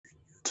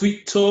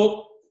Tweet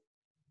Talk,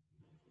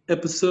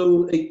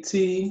 episode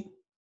 18.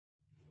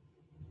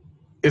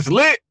 It's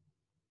lit.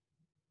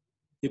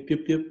 Yep.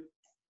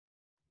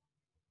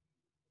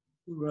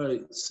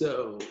 Right,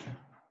 so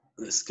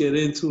let's get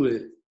into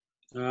it.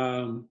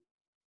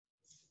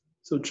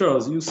 So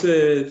Charles, you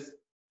said,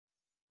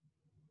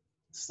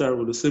 start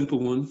with a simple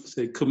one,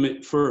 say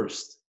commit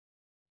first.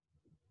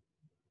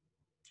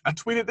 I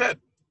tweeted that.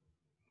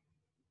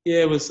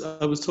 Yeah, I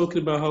was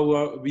talking about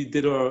how we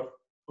did our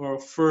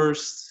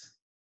first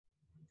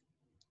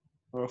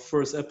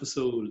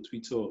episode of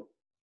Tweet Talk.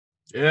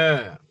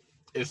 Yeah.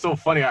 It's so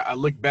funny. I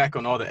look back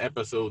on all the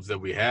episodes that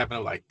we have, and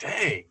I'm like,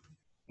 dang,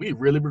 we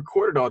really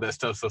recorded all that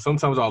stuff. So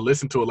sometimes I'll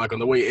listen to it, like on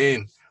the way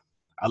in,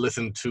 I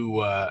listened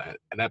to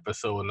an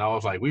episode, and I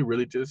was like, we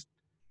really just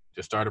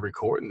started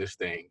recording this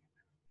thing.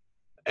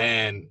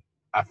 And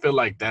I feel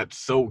like that's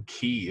so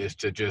key, is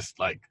to just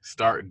like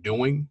start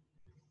doing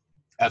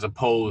as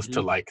opposed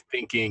to like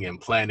thinking and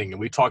planning. And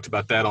we talked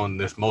about that on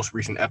this most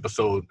recent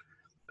episode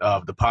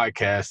of the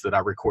podcast that I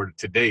recorded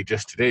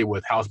just today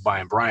with House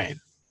Buying Brian.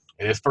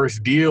 And his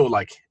first deal,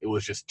 like, it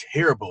was just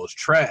terrible. It was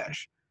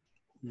trash.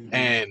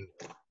 And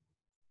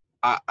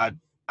I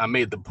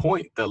made the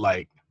point that,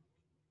 like,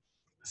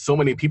 so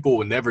many people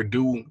will never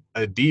do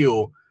a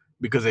deal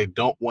because they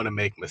don't want to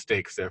make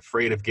mistakes. They're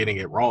afraid of getting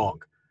it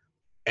wrong.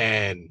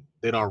 And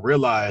they don't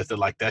realize that,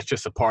 like, that's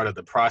just a part of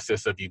the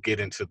process of you get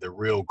into the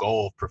real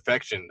goal of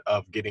perfection,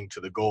 of getting to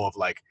the goal of,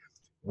 like,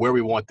 where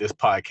we want this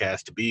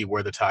podcast to be,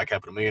 where the Ty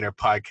Capital Millionaire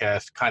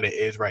podcast kind of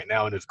is right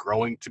now and is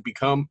growing to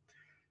become.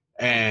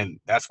 And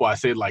that's why I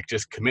say, like,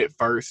 just commit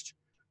first,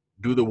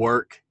 do the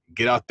work,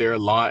 get out there,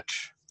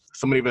 launch.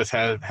 So many of us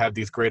have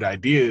these great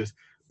ideas,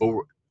 but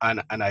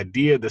an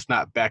idea that's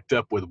not backed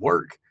up with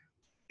work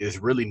is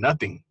really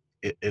nothing.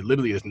 It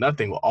literally is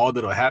nothing. All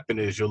that'll happen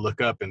is you'll look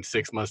up in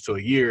 6 months to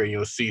a year and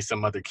you'll see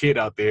some other kid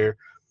out there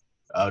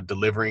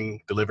delivering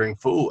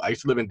food. I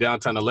used to live in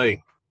downtown LA,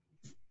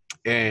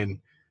 and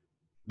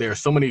there are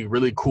so many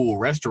really cool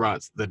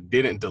restaurants that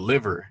didn't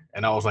deliver.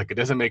 And I was like, it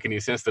doesn't make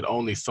any sense that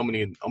only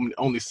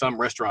some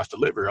restaurants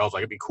deliver. I was like,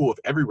 it'd be cool if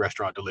every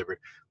restaurant delivered.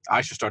 I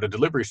should start a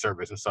delivery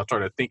service. And so I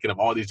started thinking of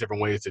all these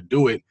different ways to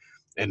do it.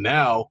 And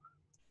now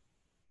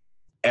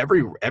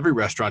every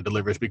restaurant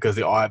delivers because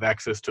they all have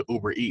access to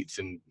Uber Eats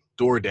and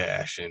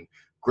DoorDash and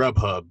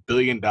Grubhub,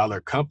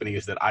 billion-dollar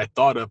companies that I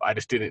thought of. I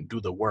just didn't do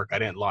the work. I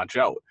didn't launch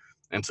out.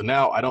 And so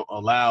now I don't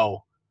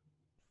allow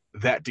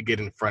that to get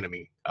in front of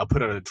me. I'll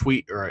put out a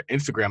tweet or an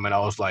Instagram, and I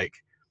was like,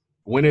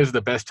 when is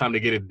the best time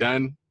to get it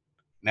done?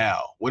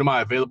 Now. When am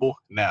I available?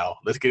 Now.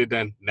 Let's get it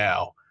done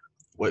now.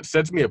 What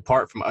sets me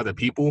apart from other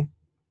people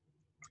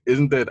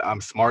isn't that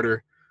I'm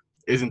smarter,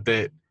 isn't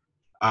that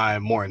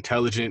I'm more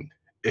intelligent.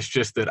 It's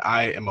just that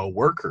I am a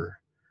worker,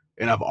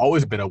 and I've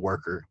always been a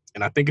worker.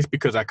 And I think it's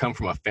because I come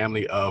from a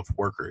family of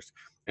workers.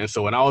 And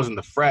so when I was in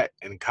the frat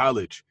in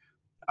college,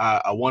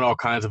 I won all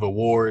kinds of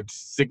awards,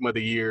 Sigma of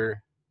the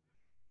Year,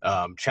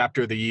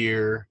 Chapter of the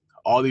Year,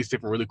 all these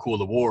different really cool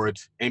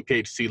awards,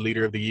 NPHC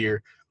Leader of the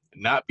Year,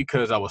 not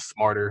because I was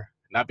smarter,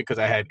 not because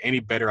I had any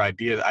better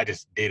ideas. I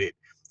just did it.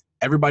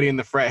 Everybody in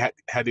the frat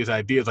had these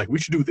ideas like, we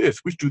should do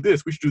this, we should do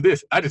this, we should do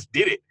this. I just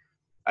did it.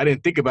 I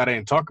didn't think about it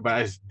and talk about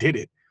it. I just did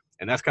it.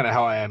 And that's kind of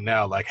how I am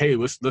now. Like, hey,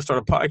 let's start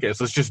a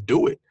podcast. Let's just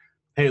do it.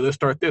 Hey, let's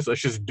start this.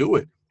 Let's just do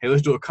it. Hey,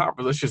 let's do a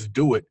conference. Let's just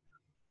do it.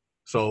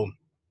 So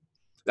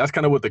that's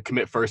kind of what the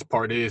commit first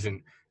part is.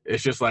 And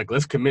it's just like,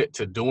 let's commit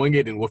to doing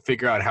it, and we'll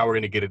figure out how we're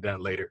going to get it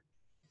done later.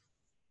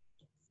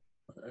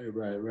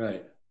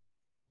 Right.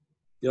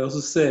 You also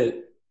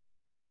said,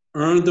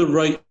 earn the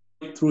right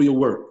through your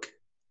work.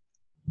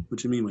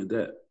 What you mean with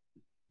that?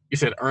 You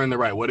said earn the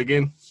right. What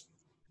again?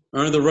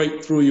 Earn the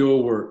right through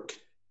your work.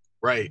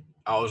 Right.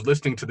 I was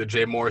listening to the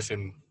Jay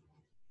Morrison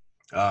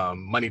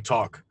Money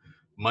Talk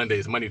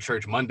Mondays, Money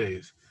Church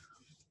Mondays,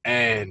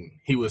 and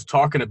he was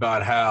talking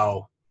about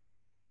how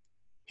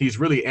he's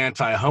really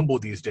anti-humble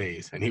these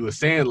days. And he was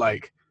saying,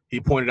 like, he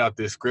pointed out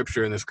this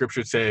scripture, and the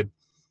scripture said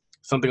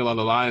something along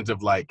the lines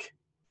of, like,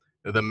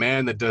 the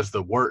man that does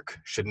the work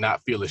should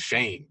not feel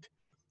ashamed.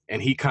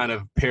 And he kind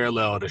of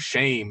paralleled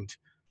ashamed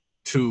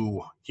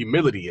to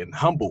humility and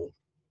humble.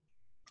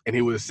 And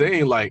he was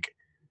saying, like,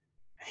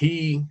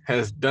 he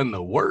has done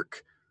the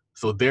work,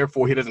 so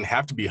therefore he doesn't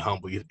have to be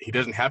humble. He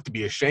doesn't have to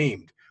be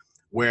ashamed.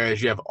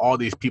 Whereas you have all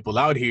these people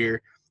out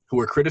here who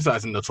are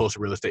criticizing the Tulsa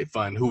Real Estate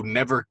Fund, who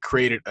never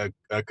created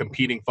a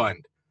competing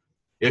fund.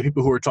 You have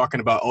people who are talking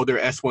about, oh, their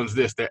S1's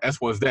this, their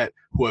S1's that,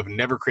 who have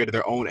never created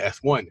their own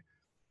S1.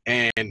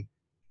 And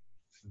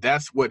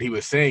that's what he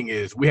was saying,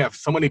 is we have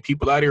so many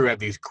people out here who have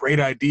these great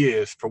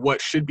ideas for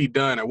what should be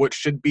done or what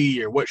should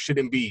be or what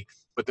shouldn't be,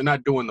 but they're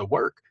not doing the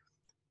work.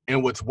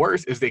 And what's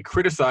worse is they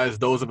criticize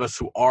those of us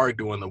who are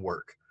doing the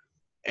work.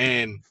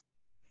 And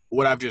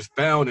what I've just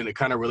found, and it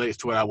kind of relates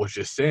to what I was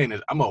just saying,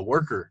 is I'm a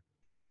worker.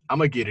 I'm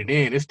going to get it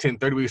in. It's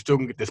 10:30. We still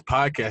can get this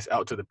podcast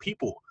out to the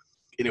people.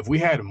 And if we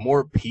had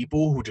more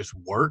people who just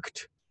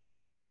worked,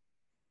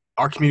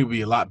 our community would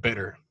be a lot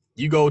better.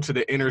 You go to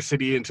the inner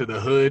city, into the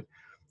hood,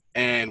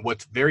 And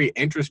what's very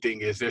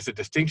interesting is there's a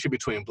distinction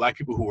between Black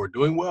people who are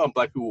doing well and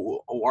Black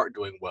people who aren't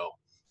doing well.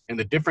 And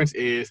the difference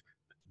is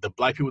the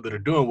Black people that are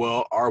doing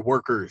well are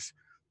workers.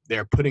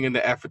 They're putting in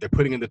the effort, they're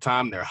putting in the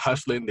time, they're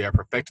hustling, they're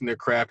perfecting their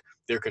craft,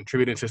 they're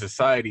contributing to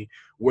society.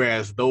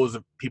 Whereas those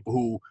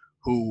people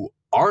who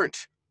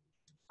aren't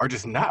are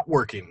just not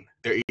working.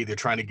 They're either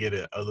trying to get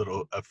a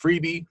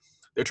freebie,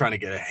 they're trying to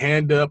get a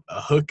hand up, a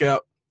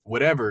hookup,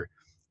 whatever.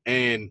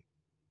 And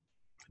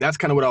that's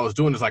kind of what I was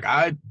doing. Is like,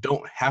 I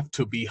don't have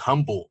to be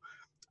humble.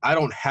 I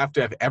don't have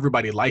to have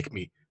everybody like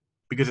me,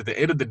 because at the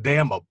end of the day,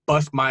 I'm going to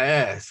bust my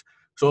ass.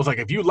 So it's like,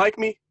 if you like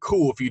me,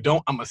 cool. If you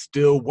don't, I'm going to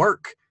still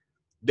work.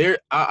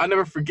 I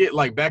never forget,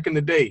 like back in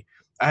the day,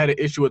 I had an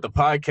issue with the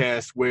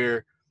podcast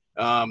where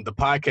the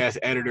podcast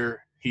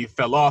editor, he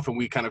fell off and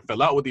we kind of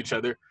fell out with each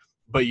other.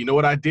 But you know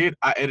what I did?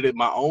 I edited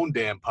my own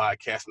damn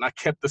podcast and I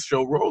kept the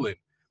show rolling.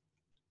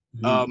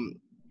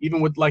 Even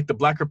with like the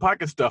Blacker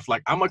Pocket stuff,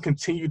 like I'm gonna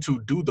continue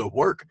to do the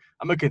work.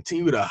 I'm gonna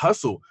continue to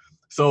hustle.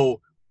 So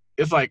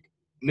it's like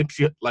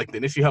Nipsey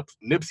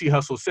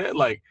Hussle said,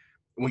 like,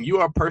 when you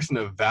are a person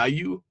of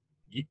value,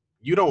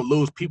 you don't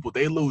lose people,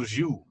 they lose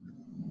you.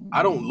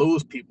 I don't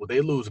lose people, they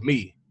lose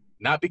me.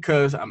 Not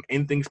because I'm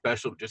anything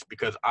special, just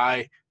because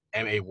I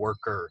am a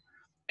worker.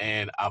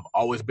 And I've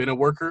always been a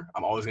worker.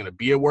 I'm always gonna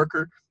be a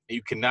worker. And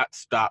you cannot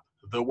stop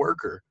the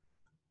worker.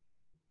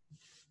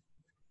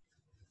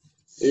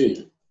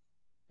 Hey.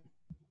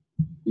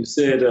 You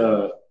said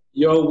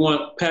y'all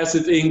want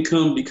passive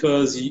income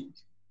because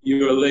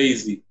you're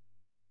lazy.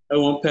 I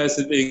want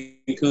passive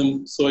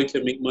income so I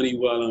can make money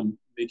while I'm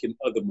making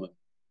other money.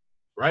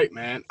 Right,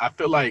 man. I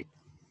feel like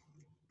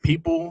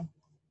people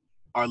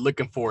are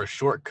looking for a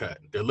shortcut.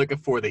 They're looking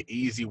for the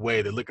easy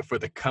way. They're looking for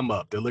the come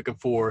up. They're looking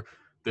for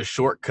the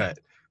shortcut.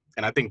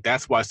 And I think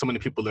that's why so many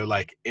people are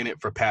like in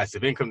it for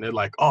passive income. They're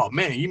like, oh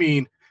man, you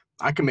mean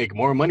I can make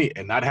more money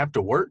and not have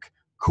to work?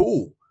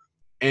 Cool.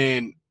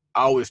 And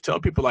I always tell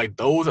people, like,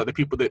 those are the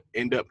people that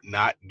end up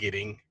not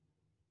getting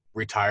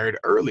retired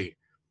early.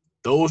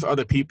 Those are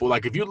the people,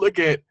 like, if you look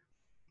at,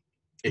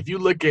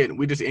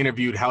 we just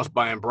interviewed House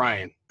Buying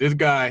Brian. This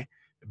guy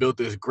built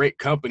this great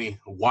company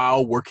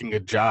while working a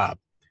job.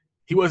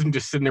 He wasn't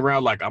just sitting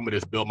around like, I'm going to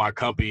just build my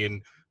company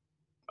and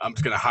I'm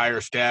just going to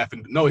hire staff.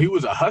 And no, he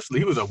was a hustler.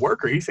 He was a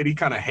worker. He said he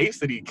kind of hates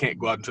that he can't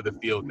go out into the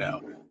field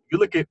now. You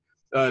look at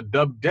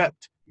Dub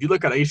Dept. You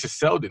look at Aisha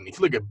Selden. If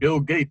you look at Bill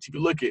Gates, if you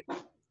look at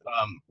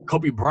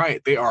Kobe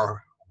Bryant, they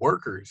are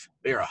workers.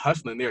 They are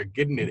hustling. They are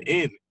getting it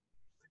in.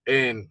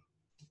 And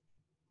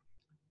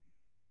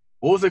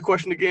what was that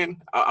question again?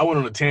 I went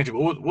on a tangent.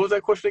 What was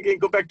that question again?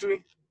 Go back to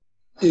me.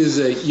 Is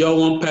that y'all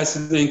want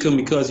passive income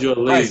because you're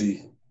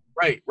lazy?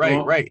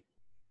 Right.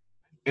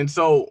 And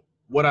so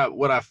what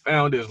I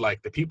found is,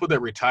 like, the people that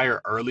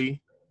retire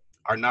early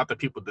are not the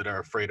people that are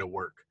afraid of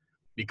work,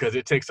 because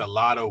it takes a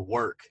lot of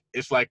work.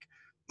 It's like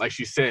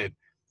she said,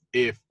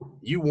 if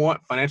you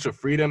want financial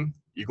freedom,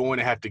 you're going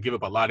to have to give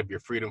up a lot of your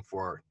freedom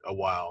for a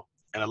while.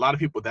 And a lot of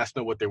people, that's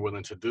not what they're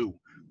willing to do.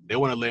 They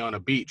want to lay on a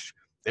beach.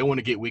 They want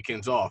to get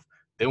weekends off.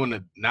 They want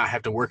to not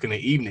have to work in the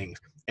evenings.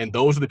 And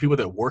those are the people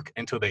that work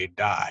until they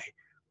die.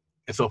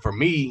 And so for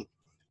me,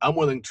 I'm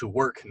willing to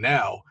work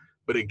now.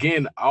 But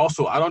again, I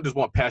don't just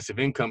want passive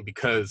income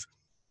because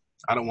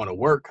I don't want to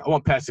work. I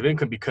want passive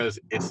income because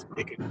it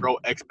can grow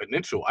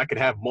exponential. I can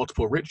have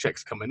multiple rent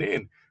checks coming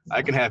in.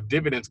 I can have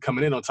dividends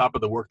coming in on top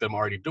of the work that I'm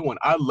already doing.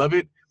 I love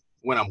it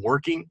when I'm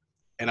working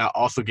and I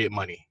also get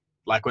money.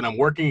 Like when I'm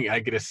working, I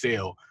get a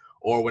sale.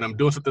 Or when I'm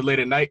doing something late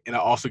at night and I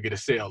also get a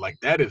sale. Like,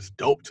 that is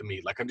dope to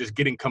me. Like, I'm just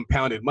getting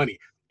compounded money.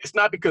 It's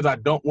not because I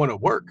don't want to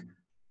work.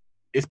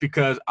 It's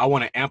because I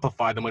want to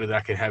amplify the money that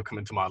I can have come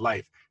into my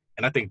life.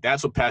 And I think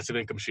that's what passive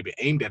income should be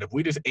aimed at. If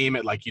we just aim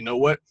at, like, you know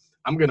what,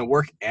 I'm going to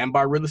work and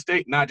buy real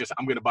estate, not just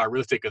I'm going to buy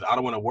real estate because I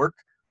don't want to work,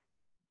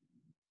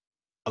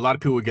 a lot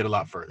of people would get a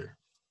lot further.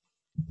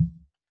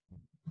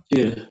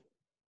 Yeah.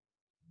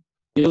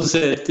 You know,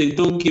 said if they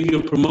don't give you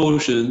a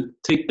promotion,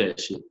 take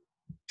that shit.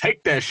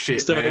 Take that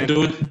shit, man.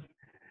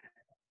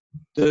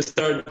 Just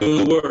start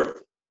doing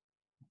work.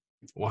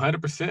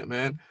 100%,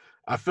 man.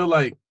 I feel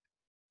like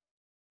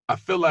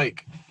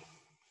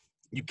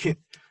you can't.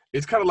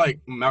 It's kind of like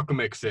Malcolm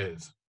X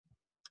says.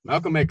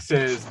 Malcolm X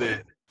says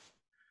that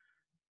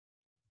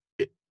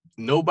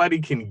nobody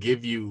can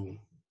give you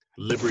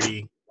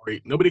liberty, or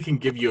nobody can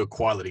give you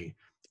equality.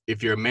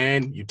 If you're a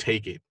man, you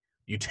take it.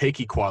 You take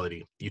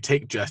equality. You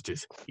take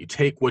justice. You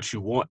take what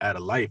you want out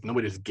of life.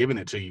 Nobody's giving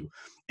it to you.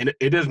 And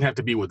it doesn't have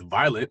to be with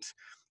violence.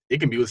 It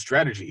can be with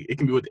strategy. It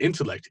can be with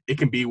intellect. It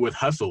can be with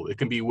hustle. It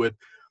can be with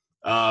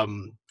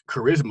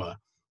charisma.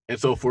 And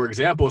so, for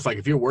example, it's like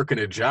if you're working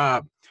a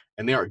job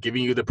and they aren't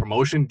giving you the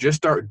promotion, just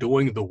start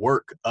doing the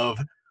work that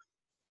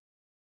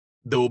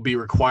will be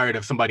required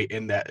of somebody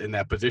in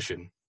that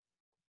position.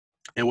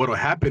 And what will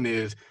happen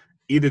is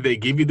either they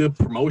give you the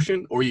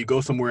promotion or you go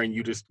somewhere and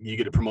you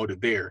get it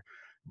promoted there.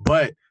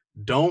 But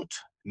don't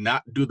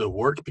not do the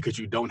work because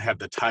you don't have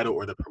the title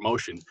or the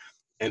promotion.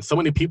 And so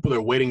many people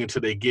are waiting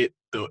until they get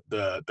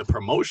the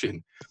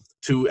promotion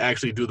to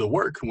actually do the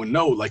work. When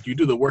no, like, you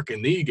do the work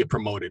and then you get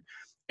promoted.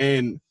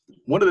 And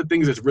one of the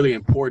things that's really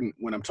important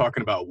when I'm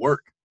talking about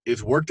work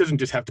is work doesn't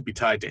just have to be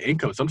tied to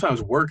income.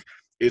 Sometimes work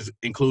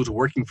includes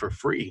working for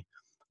free.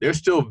 There's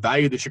still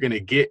value that you're going to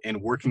get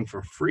in working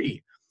for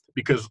free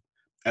because,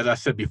 as I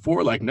said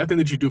before, like nothing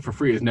that you do for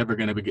free is never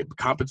going to get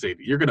compensated.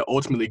 You're going to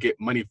ultimately get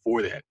money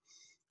for that.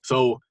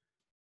 So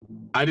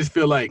I just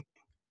feel like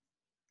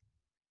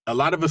a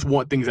lot of us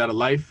want things out of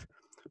life,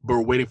 but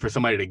we're waiting for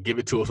somebody to give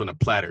it to us on a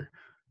platter,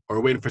 or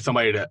we're waiting for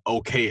somebody to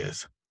okay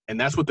us. And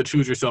that's what the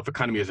choose yourself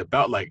economy is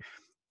about. Like,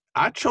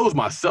 I chose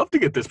myself to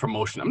get this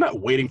promotion. I'm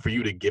not waiting for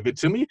you to give it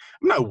to me.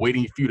 I'm not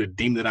waiting for you to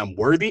deem that I'm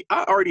worthy.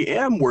 I already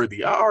am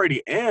worthy. I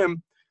already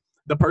am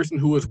the person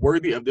who is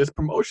worthy of this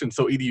promotion.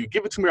 So either you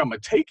give it to me or I'm going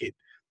to take it.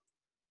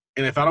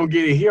 And if I don't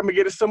get it here, I'm going to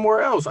get it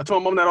somewhere else. I tell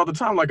my mom that all the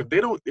time. Like, if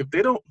they don't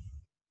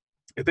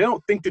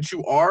think that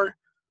you are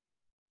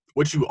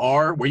what you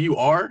are, where you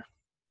are,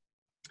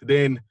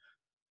 then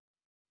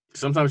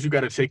sometimes you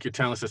got to take your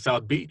talents to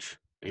South Beach.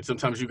 And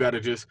sometimes you got to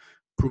just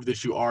prove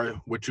that you are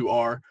what you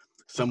are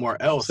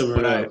somewhere else.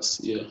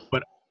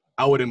 But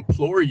I would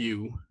implore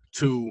you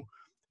to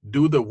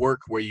do the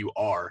work where you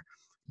are.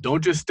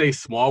 Don't just stay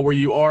small where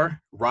you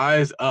are.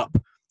 Rise up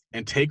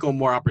and take on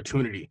more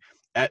opportunity.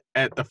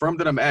 At the firm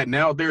that I'm at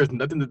now, there is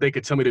nothing that they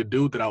could tell me to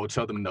do that I would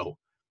tell them no.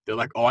 They're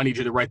like, oh, I need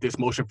you to write this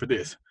motion for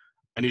this.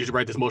 I need you to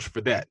write this motion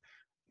for that.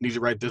 I need you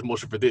to write this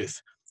motion for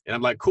this. And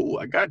I'm like, cool,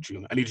 I got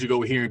you. I need you to go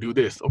over here and do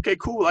this. Okay,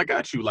 cool, I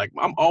got you. Like,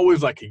 I'm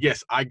always like,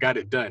 yes, I got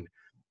it done.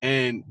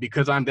 And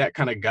because I'm that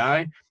kind of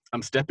guy,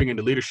 I'm stepping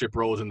into leadership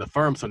roles in the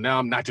firm. So now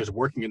I'm not just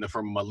working in the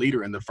firm, I'm a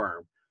leader in the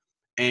firm.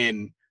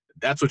 And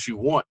that's what you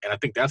want. And I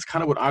think that's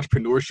kind of what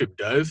entrepreneurship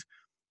does,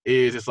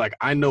 is it's like,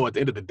 I know at the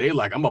end of the day,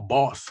 like, I'm a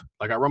boss.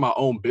 Like, I run my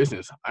own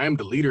business. I am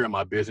the leader in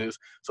my business.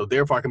 So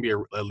therefore I can be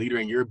a leader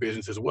in your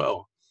business as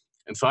well.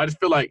 And so I just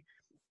feel like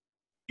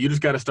we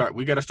got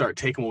to start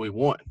taking what we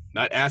want,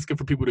 not asking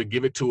for people to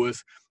give it to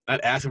us, not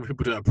asking for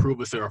people to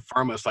approve us or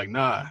affirm us. Like,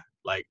 nah,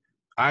 like,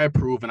 I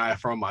approve and I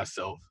affirm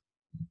myself.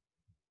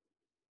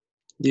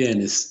 Yeah,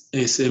 and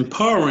it's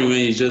empowering when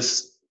you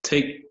just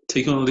take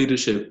on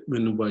leadership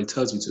when nobody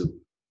tells you to.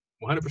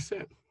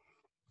 100%.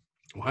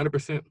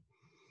 100%.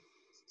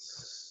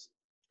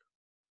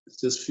 It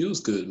just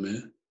feels good,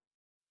 man.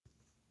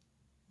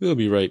 We'll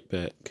be right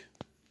back.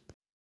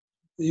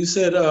 You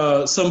said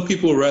some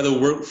people rather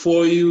work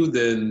for you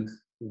than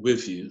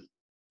with you.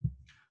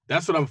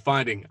 That's what I'm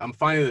finding. I'm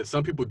finding that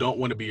some people don't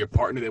want to be your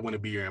partner. They want to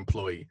be your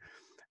employee.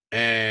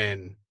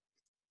 And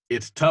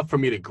it's tough for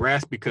me to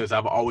grasp because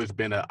I've always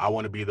been I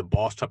want to be the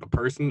boss type of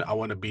person. I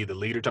want to be the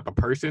leader type of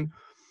person.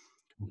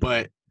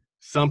 But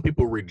some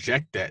people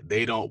reject that.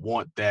 They don't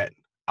want that.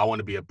 I want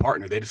to be a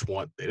partner. They just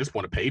want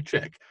a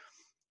paycheck.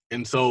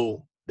 And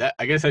so that,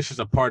 I guess that's just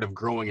a part of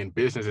growing in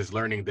business, is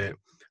learning that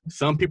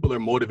some people are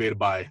motivated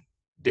by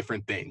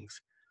different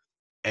things.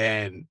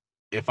 And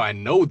if I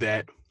know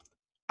that,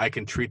 I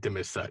can treat them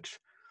as such.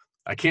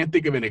 I can't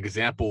think of an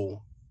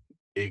example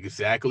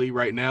exactly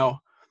right now,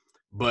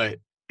 but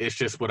it's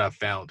just what I've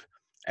found.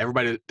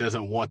 Everybody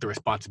doesn't want the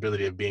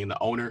responsibility of being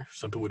the owner.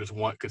 Some people just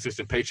want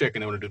consistent paycheck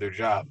and they want to do their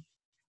job.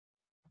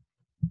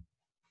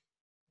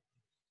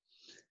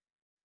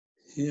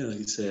 Yeah, like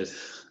you said,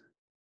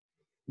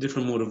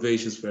 different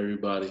motivations for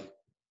everybody.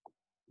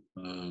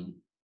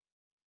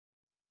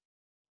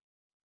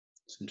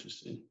 It's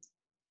interesting.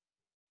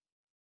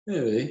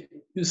 Anyway,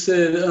 you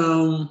said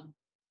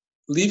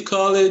leave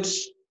college,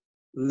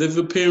 live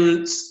with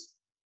parents,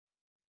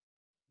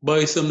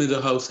 buy something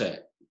to house hack.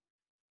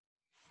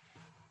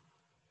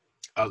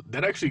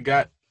 That actually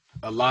got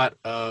a lot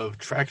of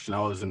traction.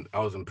 I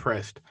was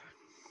impressed,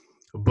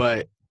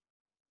 but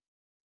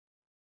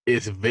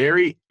it's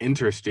very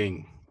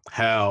interesting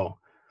how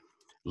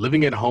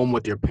living at home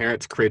with your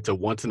parents creates a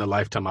once in a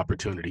lifetime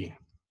opportunity.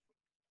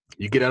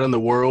 You get out in the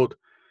world,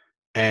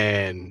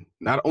 and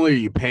not only are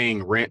you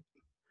paying rent,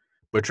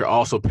 but you're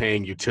also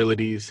paying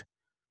utilities.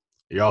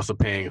 You're also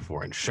paying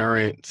for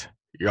insurance.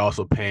 You're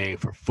also paying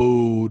for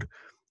food.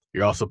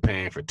 You're also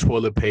paying for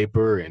toilet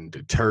paper and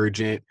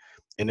detergent.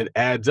 And it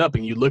adds up,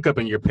 and you look up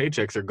and your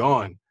paychecks are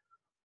gone.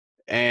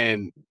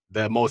 And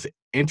the most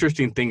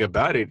interesting thing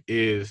about it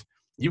is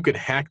you could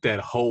hack that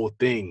whole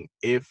thing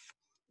if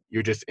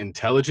you're just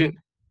intelligent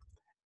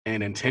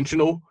and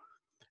intentional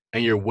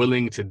and you're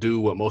willing to do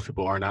what most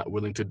people are not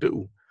willing to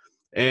do.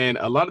 And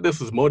a lot of this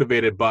was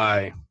motivated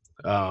by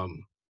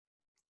the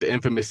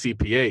infamous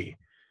CPA,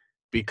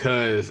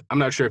 because I'm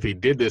not sure if he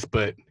did this,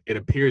 but it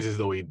appears as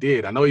though he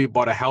did. I know he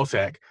bought a house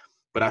hack,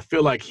 but I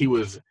feel like he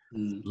was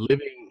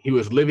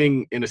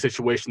living in a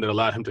situation that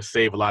allowed him to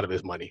save a lot of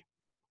his money.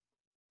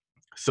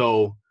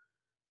 So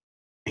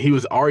he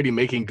was already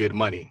making good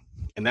money.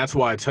 And that's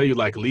why I tell you,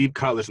 like, leave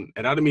college.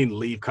 And I don't mean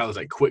leave college,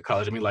 like quit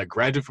college. I mean, like,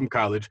 graduate from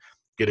college,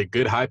 get a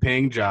good high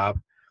paying job.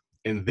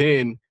 And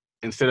then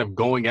instead of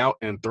going out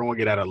and throwing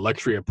it at a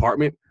luxury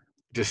apartment,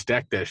 just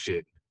stack that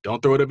shit.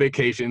 Don't throw it at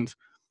vacations.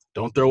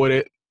 Don't throw it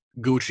at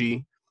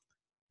Gucci.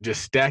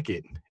 Just stack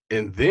it.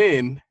 And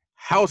then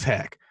house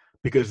hack.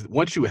 Because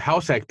once you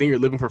house hack, then you're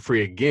living for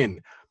free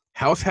again.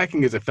 House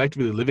hacking is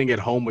effectively living at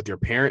home with your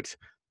parents,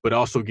 but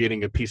also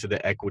getting a piece of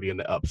the equity and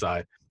the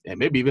upside, and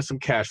maybe even some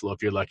cash flow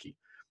if you're lucky.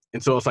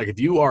 And so it's like, if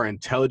you are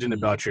intelligent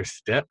about your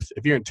steps,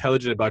 if you're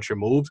intelligent about your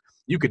moves,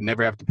 you could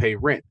never have to pay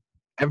rent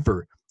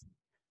ever,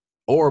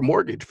 or a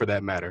mortgage for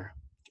that matter.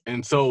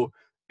 And so,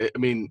 I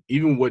mean,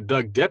 even what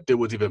Doug Depp did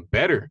was even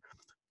better.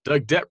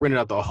 Doug Depp rented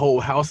out the whole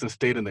house and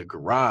stayed in the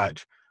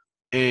garage.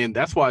 And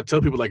that's why I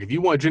tell people, like, if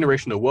you want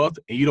generational wealth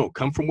and you don't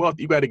come from wealth,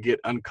 you got to get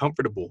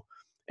uncomfortable.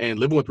 And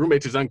living with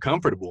roommates is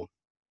uncomfortable.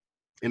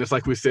 And it's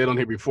like we said on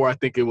here before, I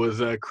think it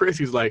was Chris,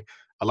 he's like,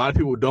 a lot of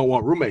people don't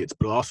want roommates,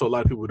 but also a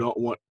lot of people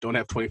don't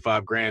have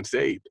 25 grand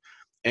saved.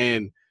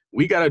 And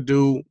we got to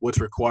do what's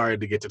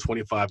required to get to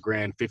 25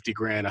 grand, 50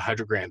 grand,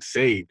 100 grand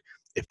saved.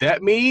 If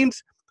that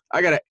means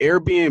I got to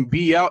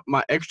Airbnb out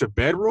my extra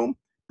bedroom,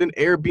 then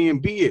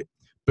Airbnb it.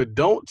 But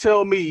don't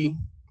tell me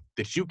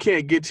that you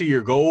can't get to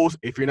your goals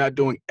if you're not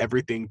doing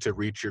everything to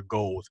reach your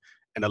goals.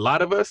 And a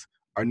lot of us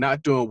are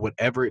not doing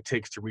whatever it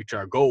takes to reach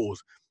our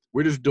goals.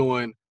 We're just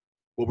doing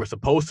what we're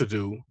supposed to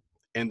do.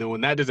 And then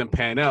when that doesn't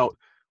pan out,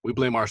 we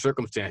blame our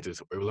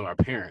circumstances, or we blame our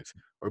parents,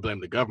 or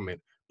blame the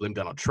government, blame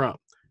Donald Trump,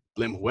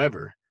 blame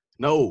whoever.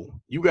 No,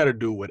 you got to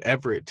do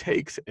whatever it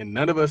takes. And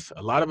a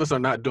lot of us are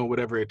not doing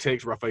whatever it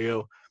takes,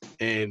 Raphael.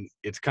 And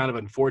it's kind of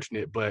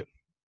unfortunate, but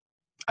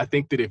I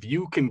think that if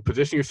you can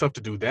position yourself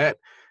to do that,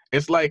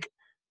 it's like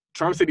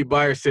Charm City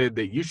Buyer said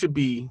that you should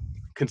be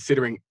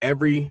considering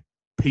every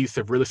piece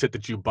of real estate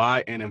that you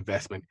buy an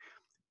investment,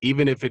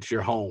 even if it's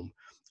your home.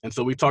 And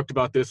so we talked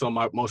about this on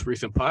my most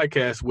recent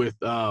podcast with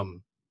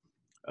the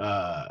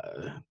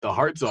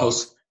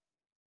Hartzogs.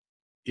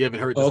 You haven't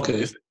heard this one.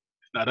 It's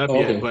not up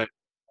yet, but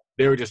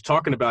they were just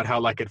talking about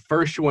how, like, at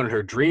first she wanted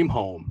her dream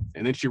home,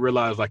 and then she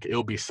realized, like,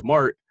 it'll be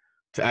smart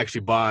to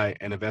actually buy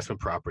an investment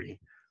property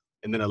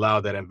and then allow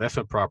that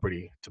investment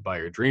property to buy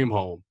your dream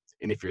home.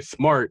 And if you're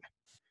smart,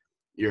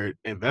 your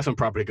investment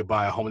property could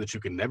buy a home that you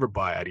can never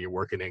buy out of your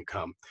working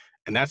income.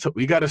 And that's what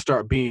we got to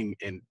start being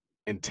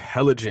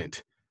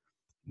intelligent,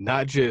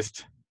 not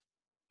just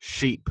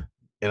sheep.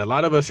 And a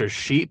lot of us are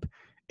sheep,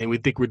 and we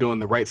think we're doing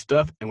the right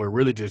stuff, and we're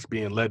really just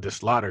being led to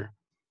slaughter.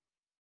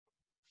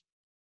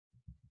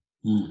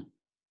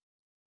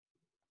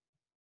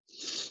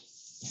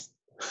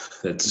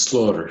 That's a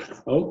slaughter.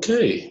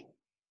 Okay.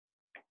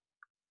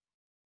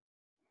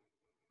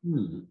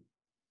 When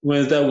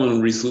is that one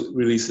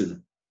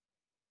releasing?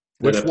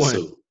 Which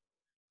episode?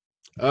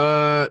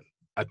 One?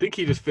 I think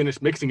he just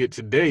finished mixing it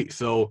today,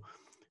 so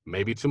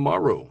maybe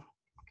tomorrow.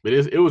 But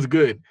it was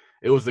good.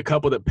 It was the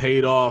couple that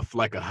paid off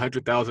like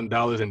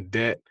 $100,000 in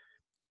debt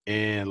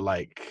in,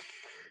 like,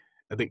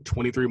 I think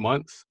 23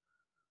 months.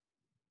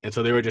 And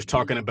so they were just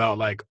talking about,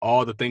 like,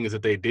 all the things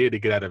that they did to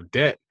get out of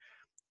debt.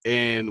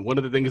 And one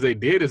of the things they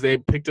did is they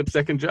picked up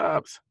second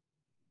jobs.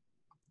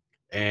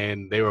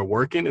 And they were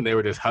working, and they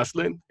were just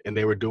hustling, and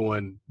they were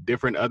doing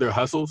different other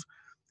hustles,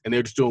 and they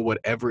were just doing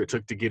whatever it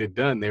took to get it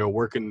done. They were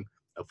working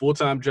a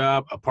full-time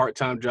job, a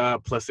part-time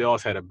job, plus they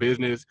also had a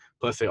business,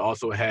 plus they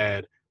also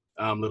had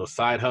little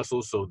side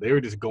hustles. So they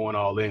were just going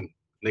all in.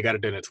 They got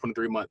it done in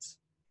 23 months.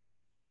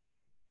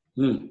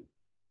 Yeah.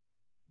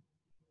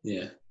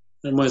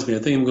 That reminds me, I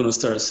think I'm going to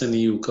start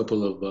sending you a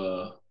couple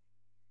of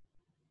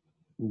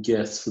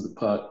guests for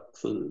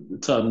the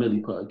Todd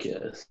Millie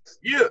podcast.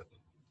 Yeah.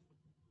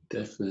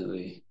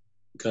 Definitely.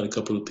 Got a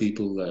couple of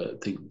people that I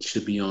think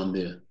should be on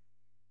there.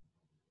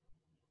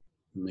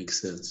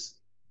 Makes sense.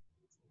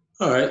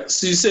 All right.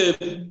 So you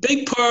said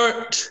big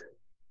part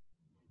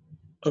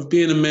of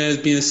being a man is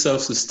being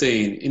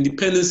self-sustained.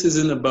 Independence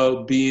isn't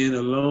about being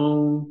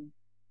alone.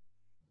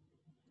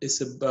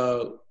 It's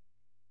about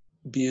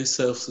being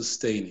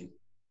self-sustaining.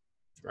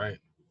 Right.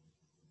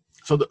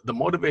 So the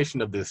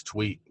motivation of this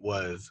tweet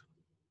was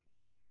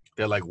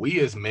that, like, we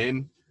as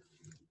men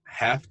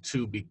have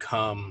to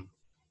become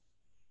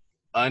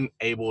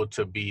unable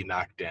to be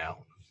knocked down,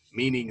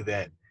 meaning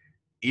that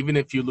even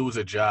if you lose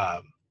a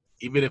job,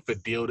 even if a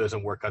deal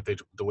doesn't work out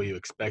the way you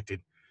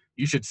expected,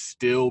 you should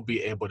still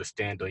be able to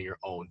stand on your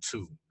own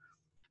too.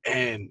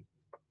 And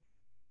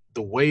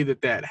the way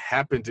that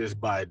happens is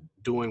by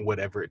doing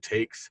whatever it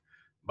takes,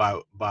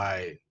 by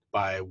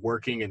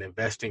working and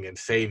investing and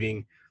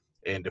saving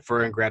and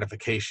deferring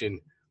gratification,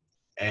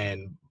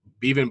 and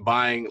even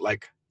buying,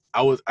 like,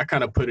 I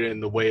kind of put it in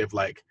the way of,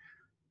 like,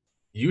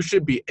 you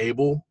should be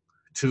able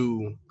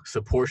to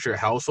support your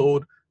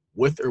household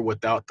with or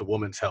without the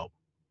woman's help.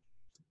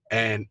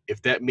 And if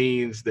that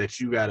means that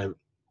you got to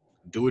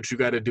do what you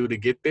got to do to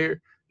get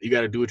there, you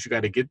got to do what you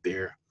got to get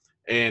there.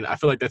 And I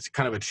feel like that's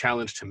kind of a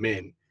challenge to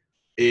men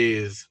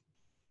is,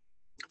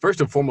 first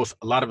and foremost,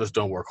 a lot of us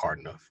don't work hard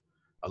enough.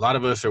 A lot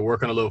of us are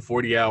working a little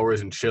 40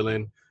 hours and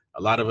chilling.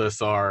 A lot of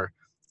us are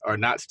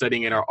not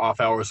studying in our off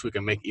hours so we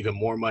can make even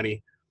more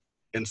money.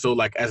 And so,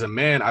 like, as a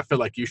man, I feel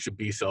like you should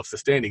be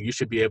self-sustaining. You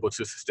should be able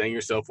to sustain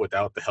yourself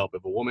without the help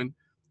of a woman,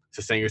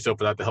 sustain yourself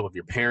without the help of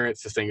your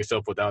parents, sustain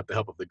yourself without the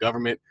help of the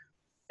government.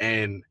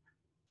 And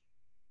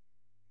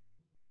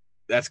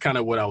that's kind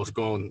of what I was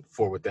going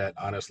for with that,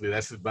 honestly.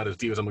 That's about as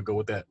deep as I'm going to go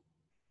with that.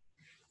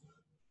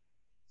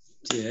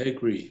 Yeah, I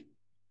agree.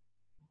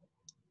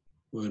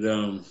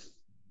 But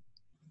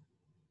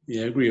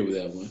Yeah, I agree with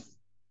that one.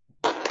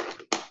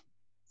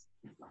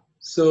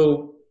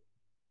 So,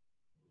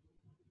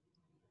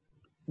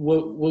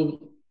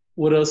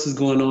 what else is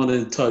going on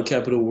in Todd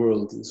Capital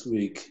World this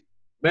week?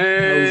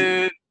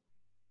 Man,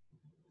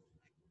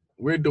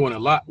 we're doing a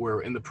lot.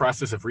 We're in the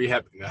process of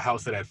rehabbing a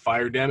house that had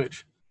fire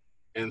damage.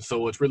 And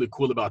so what's really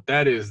cool about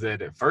that is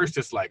that at first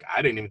it's like,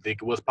 I didn't even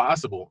think it was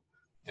possible.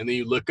 And then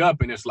you look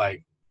up and it's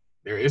like,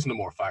 there is no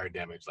more fire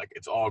damage. Like,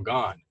 it's all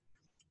gone.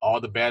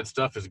 All the bad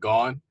stuff is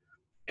gone.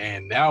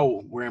 And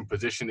now we're in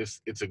position.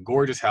 It's a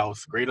gorgeous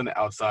house, great on the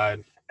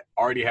outside,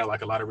 already had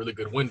like a lot of really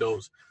good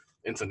windows.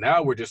 And so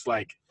now we're just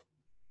like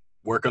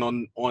working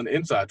on the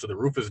inside. So the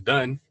roof is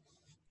done.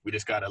 We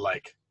just got to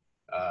like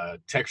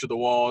texture the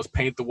walls,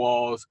 paint the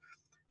walls,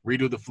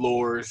 redo the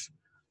floors,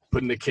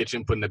 put in the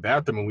kitchen, put in the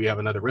bathroom, and we have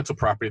another rental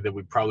property that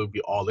would probably be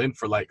all in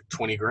for like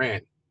 20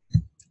 grand.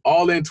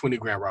 All in 20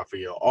 grand,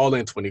 Raphael. All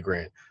in 20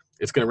 grand.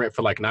 It's going to rent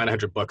for like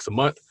 $900 a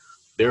month.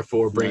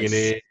 Therefore, bringing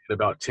in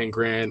about 10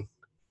 grand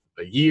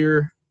a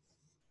year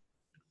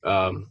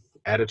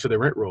added to the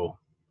rent roll.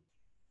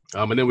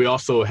 And then we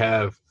also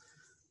have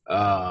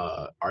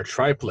our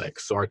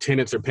triplex. So our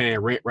tenants are paying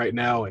rent right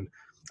now, and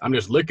I'm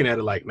just looking at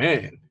it like,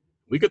 man,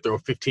 we could throw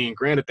 15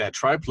 grand at that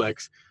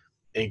triplex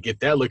and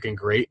get that looking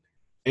great.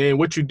 And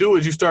what you do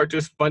is you start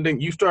just funding,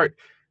 you start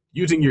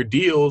using your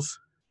deals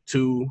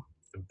to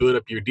build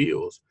up your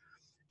deals.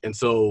 And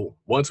so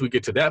once we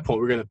get to that point,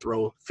 we're going to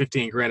throw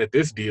 15 grand at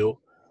this deal,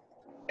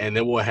 and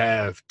then we'll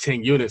have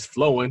 10 units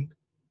flowing.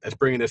 That's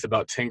bringing us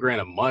about 10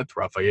 grand a month,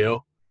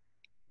 Raphael.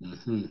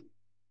 Mm-hmm.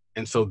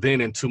 And so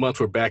then in 2 months,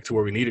 we're back to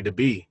where we needed to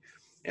be.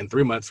 In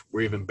 3 months,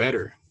 we're even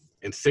better.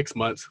 In 6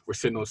 months, we're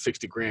sitting on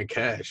 60 grand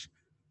cash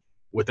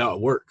without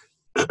work.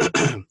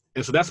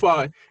 And so that's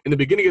why in the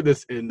beginning of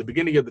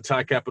the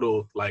Todd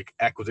Capital like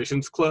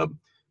acquisitions club,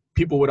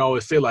 people would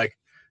always say like,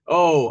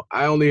 oh,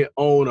 I only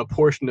own a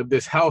portion of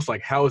this house.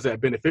 Like, how is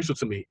that beneficial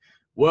to me?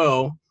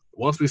 Well,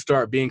 once we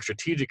start being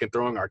strategic and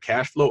throwing our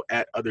cash flow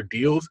at other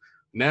deals,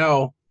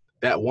 now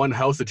that one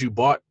house that you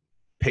bought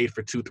paid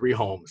for 2-3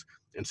 homes.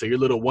 And so your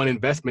little one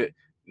investment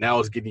now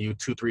is getting you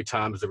 2-3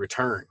 times the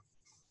return.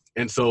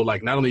 And so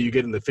like, not only are you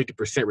getting the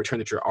 50% return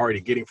that you're already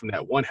getting from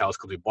that one house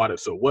because we bought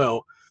it so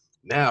well,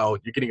 now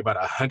you're getting about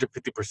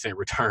 150%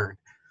 return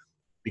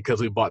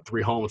because we bought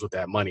 3 homes with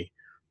that money.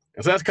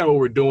 And so that's kind of what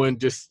we're doing,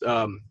 just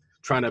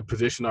trying to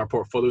position our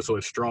portfolio so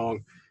it's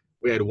strong.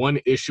 We had one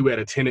issue at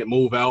a tenant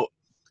move out.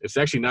 It's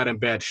actually not in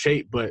bad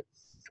shape, but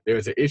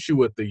there's an issue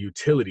with the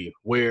utility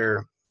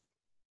where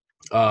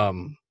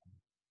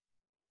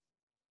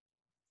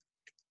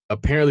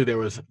apparently there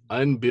was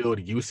unbilled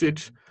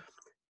usage.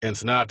 And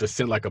so now I have to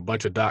send like a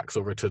bunch of docs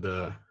over to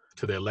the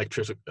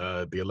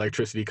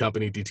electricity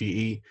company,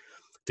 DTE,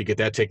 to get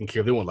that taken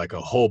care of. They want like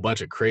a whole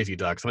bunch of crazy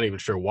docs. I'm not even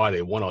sure why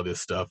they want all this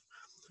stuff.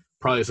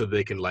 Probably so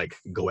they can like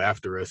go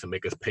after us and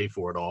make us pay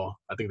for it all.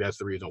 I think that's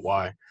the reason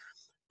why.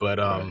 But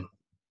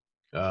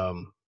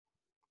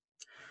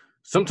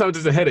sometimes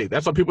it's a headache.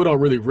 That's why people don't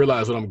really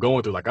realize what I'm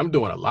going through. Like, I'm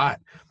doing a lot.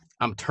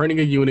 I'm turning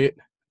a unit.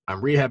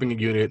 I'm rehabbing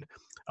a unit.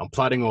 I'm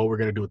plotting on what we're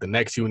going to do with the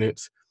next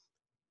units,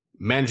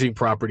 managing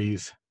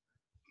properties,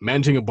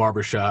 managing a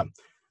barbershop,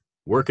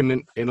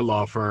 working in a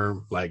law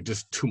firm, like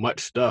just too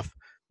much stuff.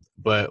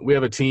 But we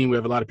have a team. We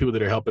have a lot of people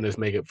that are helping us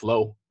make it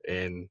flow,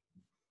 and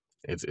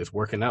it's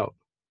working out.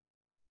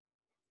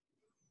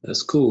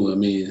 That's cool. I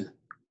mean,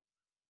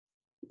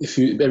 if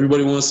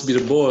everybody wants to be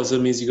the boss,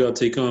 that means you got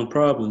to take on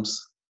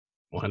problems.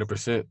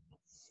 100%.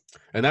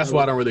 And that's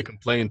why I don't really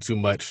complain too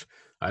much.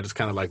 I just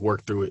kind of like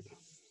work through it.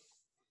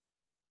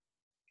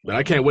 But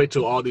I can't wait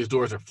till all these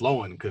doors are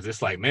flowing, because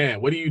it's like, man,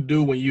 what do you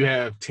do when you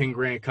have 10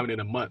 grand coming in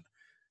a month?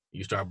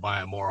 You start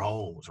buying more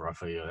homes,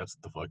 Raphael. That's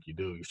what the fuck you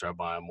do. You start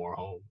buying more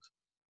homes.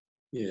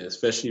 Yeah,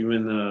 especially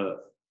when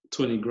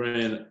 20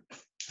 grand,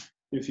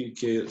 if you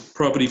get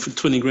property for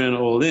 20 grand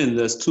all in,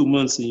 that's 2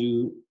 months,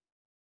 and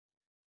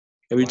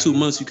every 2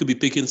 months you could be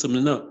picking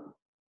something up.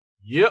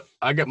 Yep.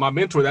 I got my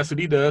mentor. That's what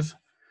he does.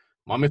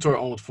 My mentor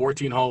owns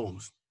 14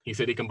 homes. He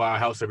said he can buy a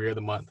house every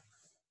other month.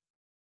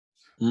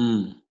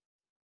 And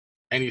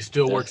he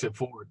still works at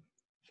Ford,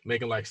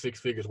 making like 6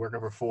 figures working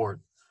for Ford.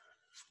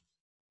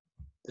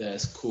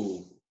 That's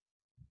cool.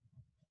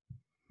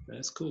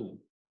 That's cool.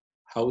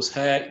 House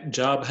hack,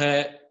 job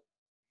hack,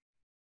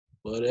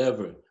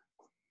 whatever.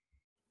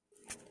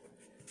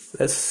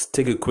 Let's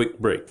take a quick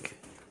break.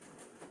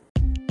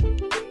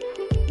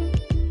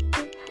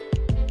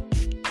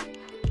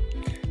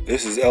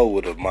 This is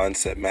Elwood of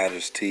Mindset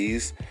Matters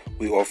Tees.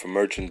 We offer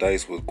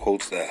merchandise with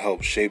quotes that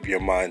help shape your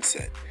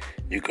mindset.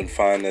 You can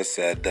find us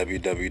at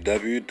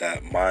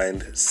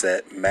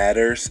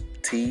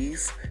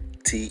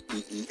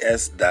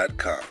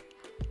www.mindsetmatterstees.com.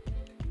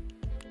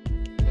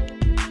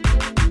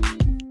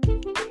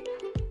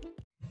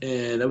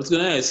 And I was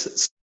going to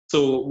ask,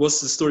 so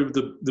what's the story with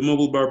the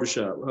mobile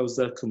barbershop? How's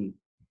that coming?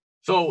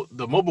 So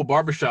the mobile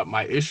barbershop,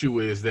 my issue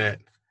is that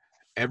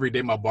every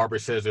day my barber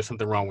says there's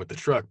something wrong with the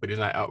truck, but he's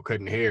not out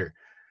cutting hair.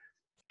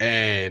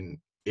 And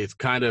it's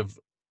kind of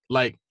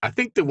like, I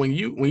think that when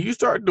you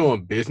start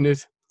doing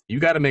business, you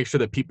got to make sure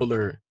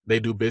that they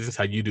do business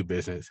how you do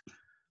business.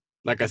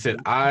 Like I said,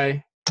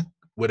 I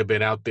would have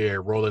been out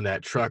there rolling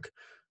that truck,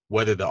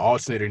 whether the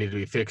alternator needed to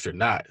be fixed or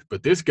not.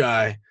 But this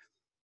guy,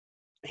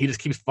 he just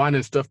keeps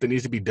finding stuff that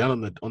needs to be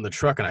done on the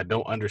truck, and I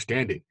don't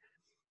understand it.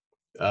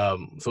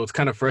 So it's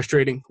kind of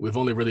frustrating. We've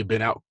only really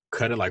been out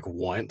cutting like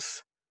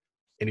once,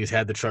 and he's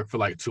had the truck for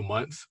like 2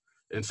 months.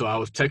 And so I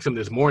was texting him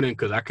this morning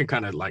because I can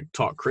kind of like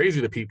talk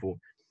crazy to people.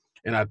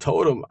 And I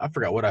told him, I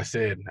forgot what I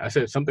said. I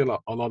said something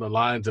along the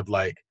lines of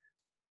like,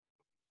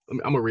 I'm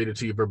going to read it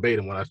to you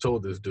verbatim when I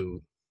told this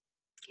dude.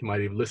 He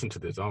might even listen to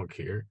this. I don't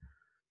care.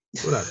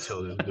 What I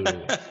tell this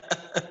dude?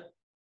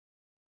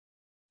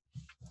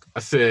 I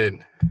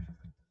said,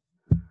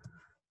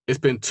 it's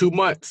been 2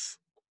 months,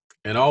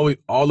 and all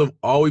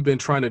we've been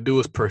trying to do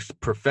is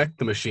perfect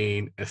the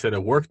machine instead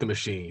of work the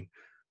machine.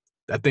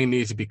 That thing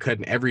needs to be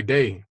cutting every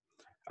day.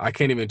 I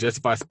can't even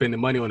justify spending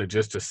money on it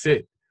just to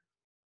sit.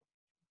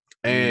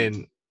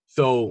 And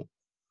so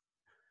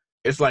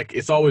it's like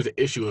it's always an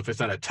issue. If it's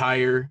not a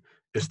tire,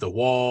 it's the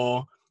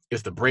wall,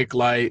 it's the brake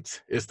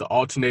lights, it's the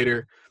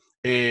alternator.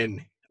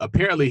 And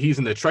apparently he's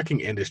in the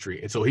trucking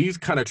industry. And so he's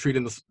kind of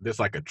treating this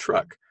like a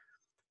truck.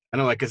 And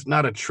I'm like, it's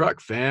not a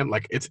truck, fam.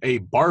 Like, it's a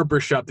barber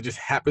shop that just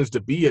happens to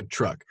be a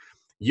truck.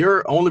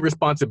 Your only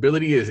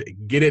responsibility is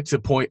get it to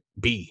point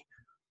B.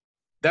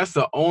 That's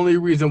the only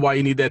reason why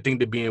you need that thing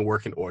to be in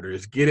working order,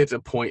 is get it to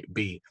point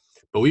B.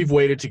 But we've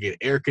waited to get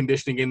air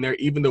conditioning in there,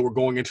 even though we're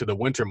going into the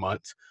winter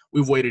months.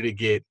 We've waited to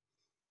get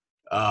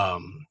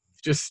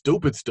just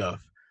stupid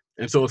stuff.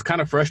 And so it's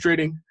kind of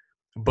frustrating,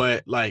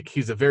 but like,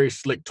 he's a very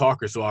slick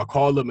talker. So I'll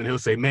call him and he'll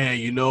say,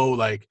 man,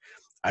 like,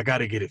 I got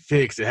to get it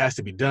fixed. It has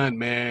to be done,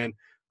 man.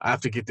 I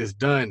have to get this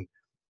done.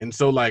 And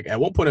so like at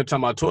one point in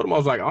time, I told him, I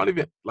was like, I don't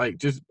even like,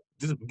 just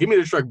give me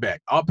the truck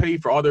back. I'll pay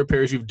for all the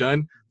repairs you've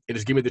done and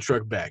just give me the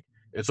truck back.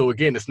 And so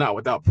again, it's not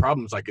without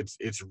problems. Like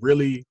it's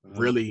really,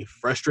 really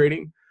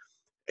frustrating.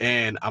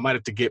 And I might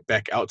have to get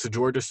back out to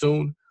Georgia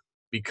soon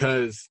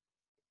because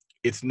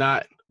it's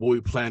not what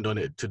we planned on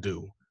it to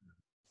do.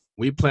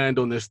 We planned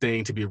on this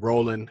thing to be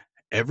rolling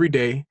every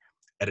day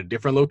at a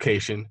different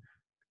location,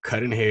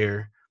 cutting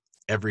hair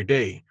every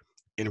day.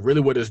 And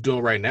really what it's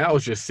doing right now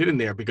is just sitting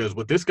there, because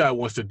what this guy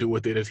wants to do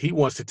with it is he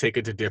wants to take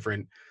it to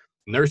different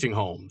nursing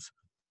homes.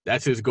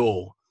 That's his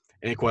goal.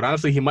 And quite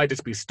honestly, he might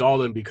just be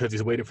stalling because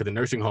he's waiting for the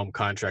nursing home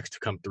contracts to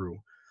come through.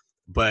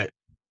 But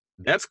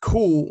that's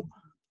cool,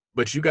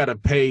 but you got to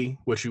pay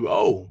what you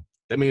owe.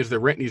 That means the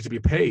rent needs to be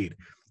paid.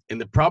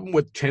 And the problem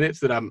with tenants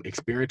that I'm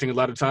experiencing a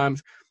lot of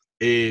times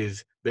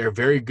is they're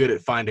very good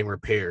at finding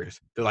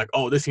repairs. They're like,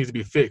 oh, this needs to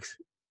be fixed.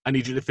 I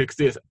need you to fix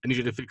this. I need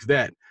you to fix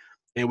that.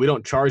 And we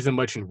don't charge them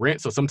much in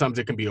rent, so sometimes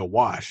it can be a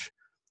wash.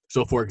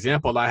 So, for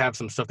example, I have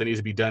some stuff that needs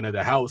to be done at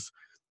the house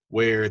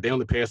where they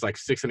only pay us like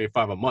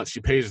 $675 a month. She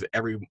pays us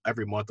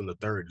every month on the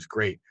 3rd. It's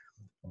great.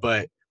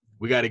 But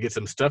we got to get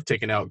some stuff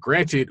taken out.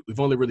 Granted,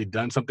 we've only really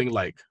done something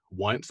like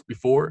once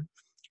before,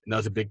 and that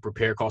was a big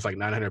repair, cost like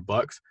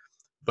 $900.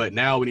 But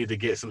now we need to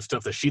get some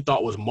stuff that she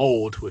thought was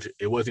mold, which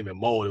it wasn't even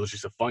mold. It was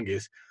just a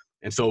fungus.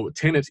 And so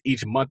tenants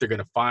each month, they're going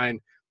to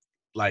find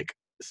like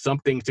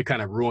something to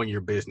kind of ruin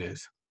your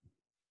business.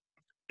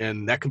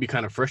 And that can be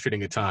kind of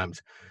frustrating at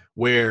times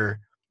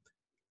where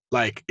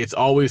like it's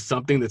always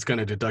something that's going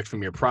to deduct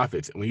from your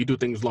profits. And when you do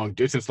things long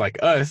distance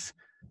like us,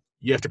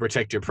 you have to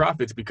protect your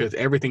profits because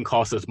everything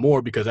costs us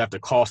more because I have to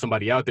call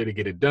somebody out there to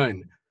get it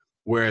done.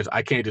 Whereas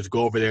I can't just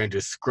go over there and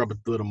just scrub a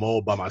little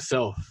mold by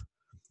myself.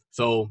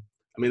 So,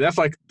 I mean, that's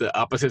like the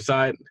opposite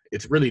side.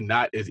 It's really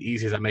not as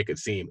easy as I make it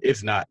seem.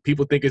 It's not.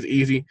 People think it's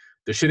easy.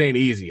 The shit ain't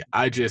easy.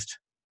 I'm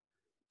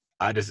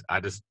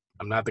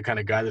not the kind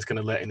of guy that's going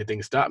to let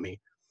anything stop me.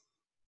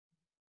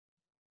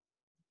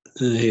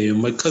 Hey,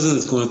 my cousin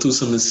is going through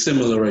something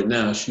similar right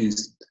now.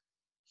 She's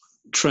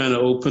trying to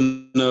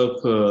open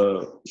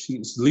up,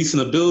 she's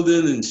leasing a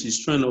building and she's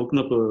trying to open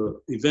up a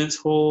events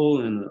hall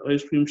and an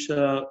ice cream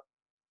shop.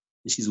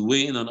 And she's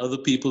waiting on other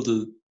people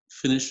to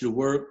finish the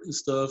work and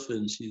stuff.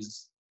 And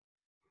she's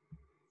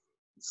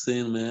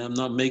saying, man, I'm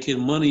not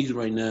making money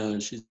right now.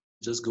 And she's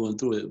just going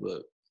through it.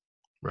 But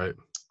right.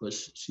 But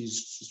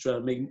she's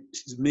trying to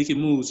she's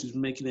making moves. She's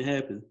making it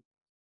happen.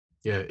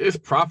 Yeah, it's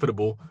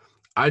profitable.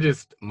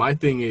 My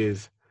thing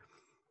is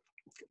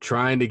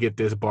trying to get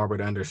this barber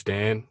to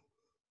understand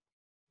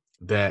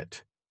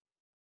that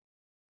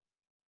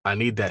I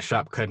need that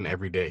shop cutting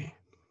every day.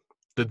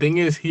 The thing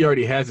is, he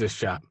already has this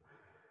shop,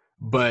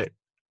 but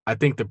I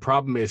think the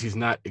problem is he's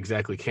not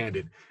exactly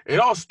candid. It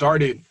all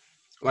started,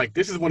 like,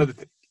 this is one of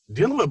the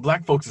dealing with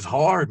black folks is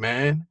hard,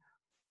 man.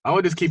 I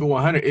would just keep it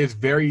 100. It's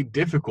very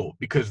difficult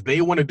because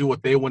they want to do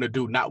what they want to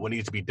do, not what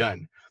needs to be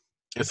done.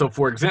 And so,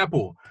 for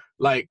example,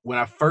 like when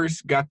I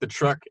first got the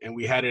truck and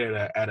we had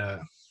it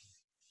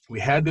we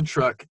had the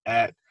truck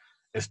at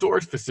a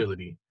storage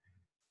facility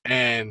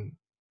and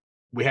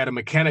we had a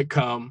mechanic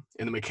come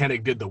and the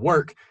mechanic did the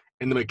work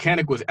and the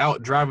mechanic was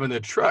out driving the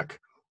truck.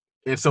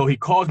 And so he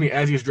calls me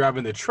as he's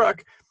driving the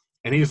truck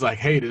and he's like,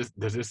 hey, does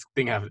this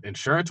thing have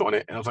insurance on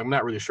it? And I was like, I'm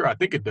not really sure. I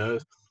think it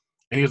does.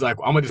 And he was like,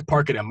 well, I'm going to just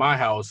park it at my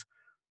house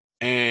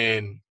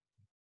and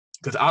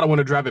because I don't want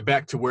to drive it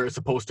back to where it's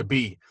supposed to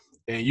be.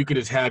 And you could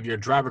just have your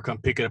driver come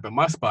pick it up at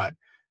my spot.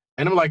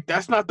 And I'm like,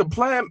 that's not the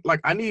plan. Like,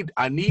 I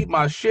need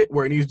my shit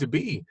where it needs to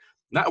be,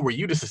 not where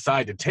you just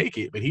decide to take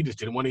it. But he just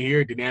didn't want to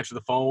hear it, didn't answer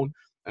the phone.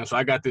 And so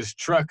I got this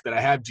truck that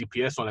I have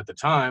GPS on at the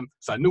time,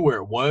 so I knew where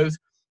it was,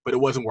 but it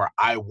wasn't where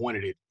I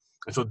wanted it.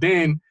 And so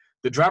then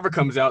the driver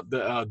comes out,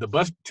 the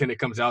bus attendant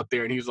comes out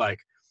there, and he's like,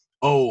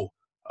 "Oh,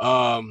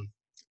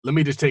 let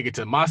me just take it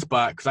to my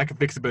spot because I can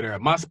fix it better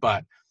at my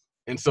spot."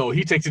 And so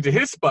he takes it to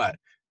his spot.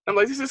 I'm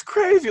like, this is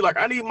crazy. Like,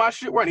 I need my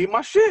shit where I need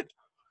my shit.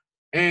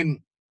 And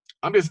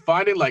I'm just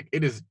finding like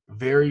it is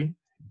very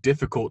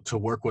difficult to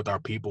work with our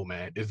people,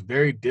 man. It's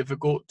very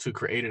difficult to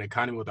create an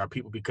economy with our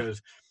people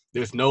because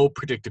there's no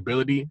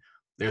predictability.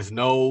 There's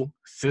no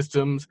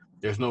systems.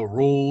 There's no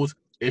rules.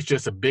 It's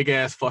just a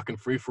big-ass fucking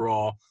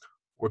free-for-all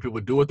where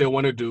people do what they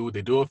want to do.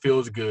 They do what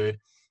feels good.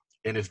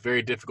 And it's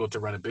very difficult to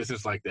run a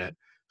business like that.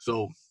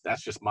 So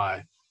that's just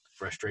my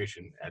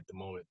frustration at the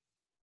moment.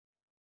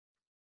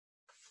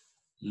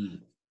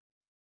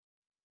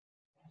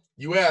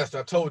 You asked.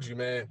 I told you,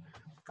 man.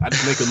 I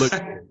just make it look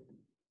good.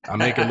 I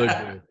make it look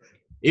good.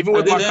 Even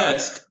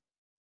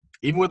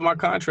with my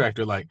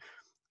contractor, like,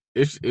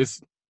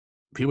 it's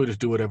people just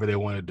do whatever they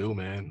want to do,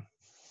 man.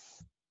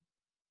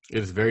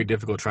 It's very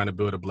difficult trying to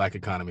build a black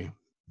economy.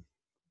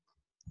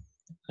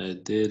 I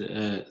did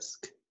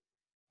ask.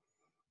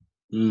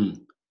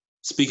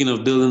 Speaking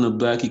of building a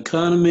black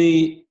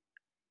economy,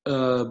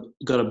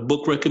 got a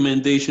book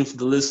recommendation for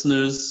the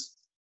listeners.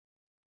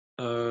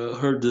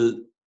 Heard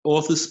the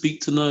author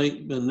speak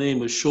tonight. The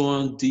name is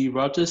Sean D.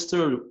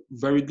 Rochester.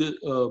 Very good.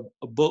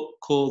 A book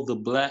called The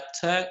Black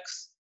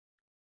Tax.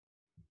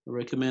 I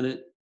recommend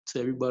it to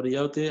everybody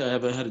out there. I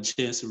haven't had a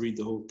chance to read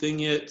the whole thing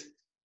yet,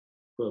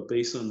 but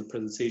based on the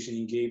presentation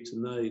he gave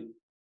tonight,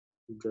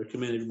 I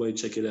recommend everybody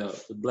check it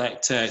out. The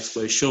Black Tax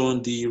by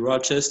Sean D.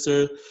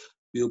 Rochester.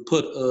 We'll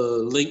put a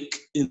link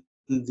in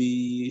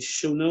the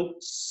show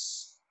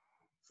notes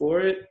for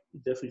it.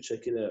 Definitely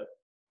check it out.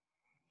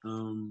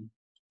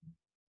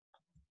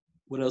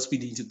 What else we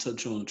need to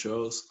touch on,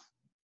 Charles?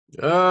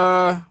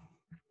 I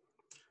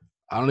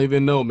don't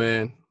even know,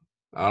 man.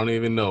 I don't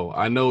even know.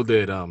 I know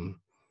that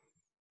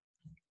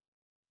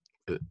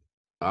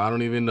I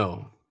don't even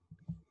know.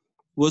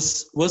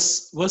 What's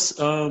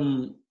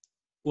the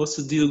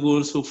deal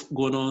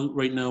going on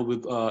right now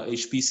with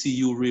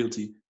HBCU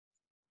Realty?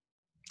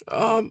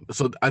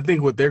 So I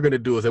think what they're gonna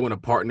do is they want to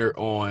partner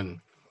on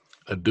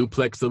a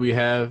duplex that we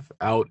have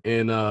out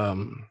in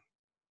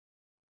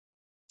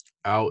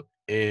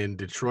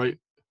Detroit.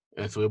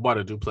 And so we bought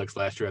a duplex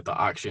last year at the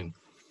auction.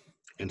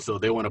 And so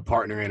they want to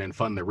partner in and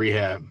fund the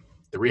rehab.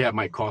 The rehab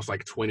might cost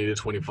like 20 to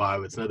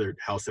 25. It's another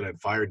house that had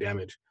fire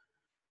damage.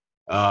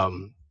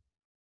 And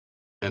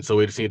so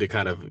we just need to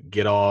kind of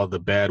get all the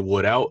bad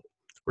wood out,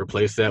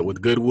 replace that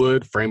with good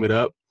wood, frame it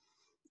up,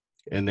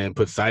 and then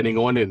put siding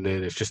on it. And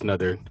then it's just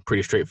another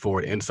pretty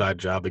straightforward inside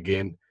job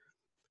again.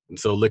 And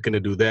so looking to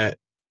do that.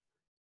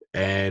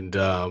 And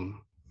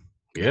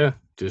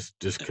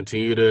just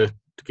continue to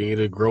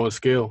grow and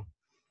scale.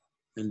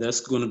 And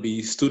that's going to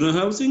be student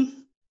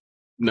housing?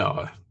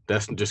 No,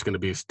 that's just going to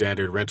be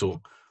standard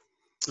rental.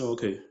 Oh,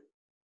 okay.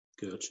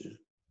 Gotcha.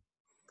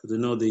 Because I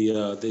know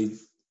they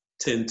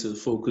tend to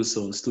focus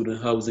on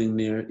student housing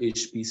near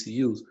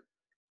HBCUs.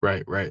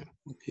 Right.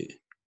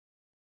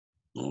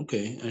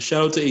 Okay. And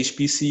shout out to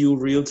HBCU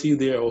Realty.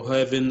 They are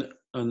having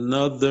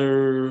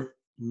another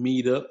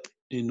meetup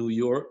in New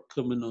York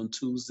coming on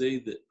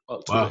Tuesday, the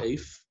October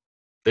 8th.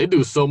 They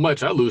do so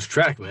much. I lose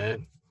track,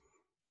 man.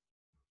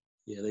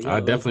 Yeah, they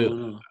got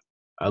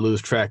I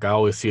lose track. I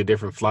always see a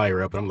different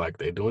flyer up, and I'm like,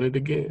 they doing it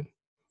again.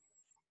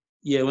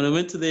 Yeah, when I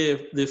went to their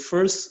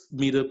first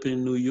meetup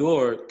in New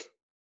York,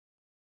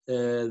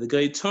 the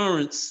guy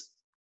Torrance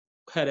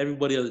had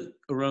everybody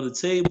around the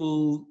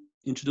table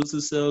introduce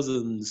themselves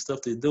and the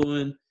stuff they're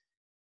doing.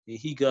 And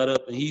he got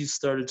up and he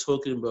started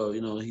talking about,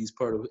 he's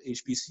part of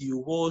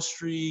HBCU Wall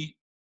Street,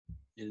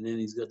 and then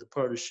he's got the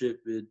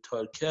partnership with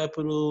Todd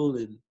Capital,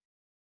 and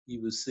he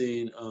was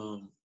saying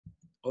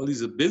all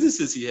these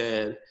businesses he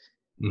had,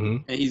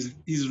 and he's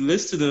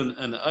listed them.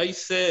 And I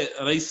said,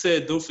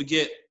 don't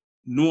forget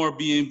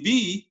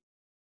Airbnb,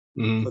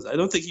 because I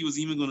don't think he was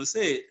even going to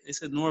say it. They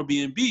said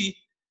Airbnb,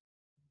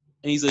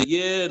 and he's like,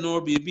 yeah,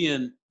 Airbnb.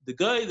 And the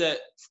guy that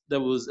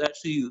was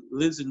actually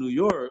lives in New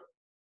York,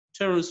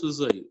 Terrence,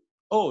 was like,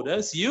 oh,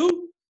 that's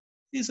you?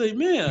 He's like,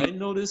 man, I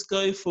know this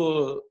guy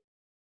for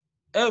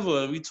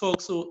ever, and we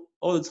talk so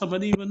all the time. I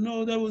didn't even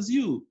know that was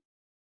you.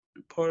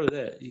 Part of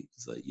that.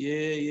 He's like,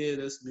 yeah,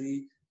 that's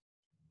me.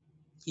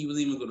 He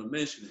wasn't even going to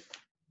mention it.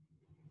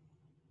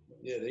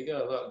 Yeah, they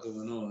got a lot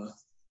going on.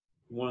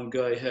 One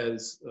guy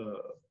has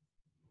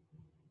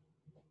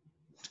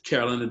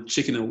Carolina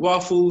Chicken and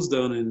Waffles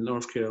down in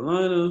North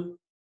Carolina.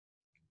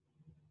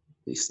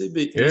 They stay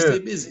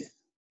busy.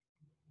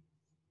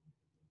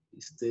 They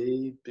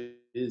stay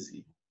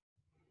busy.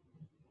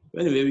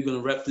 But anyway, we're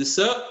going to wrap this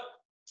up.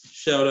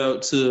 Shout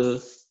out to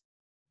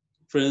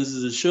friends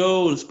of the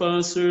show and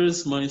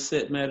sponsors,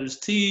 Mindset Matters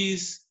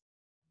Tees.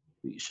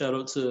 Shout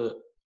out to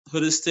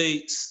Hood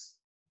Estates,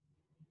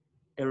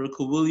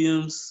 Erica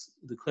Williams,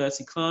 The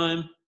Classy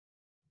Climb.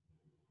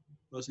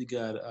 Plus we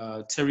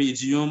got Terry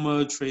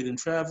Ijeoma, Trade and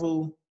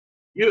Travel.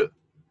 Yeah.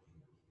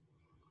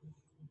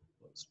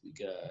 Plus we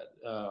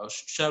got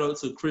shout out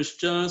to Chris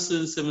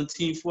Johnson,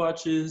 17th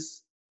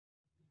Watches.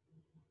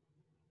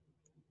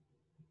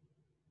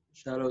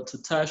 Shout out to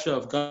Tasha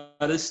of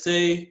Gotta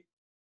Stay.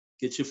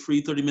 Get your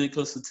free 30-minute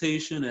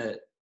consultation at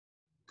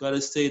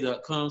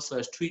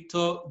gottastay.com/tweet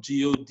talk,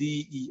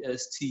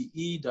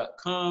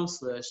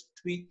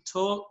 GODESTE.com/tweet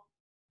talk.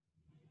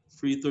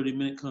 Free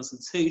 30-minute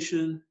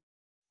consultation.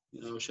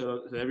 You know, shout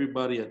out to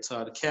everybody at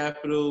Todd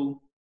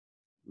Capital,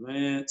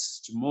 Lance,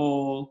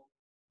 Jamal.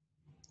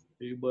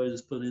 Everybody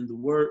just putting in the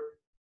work.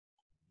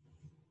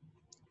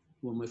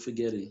 What am I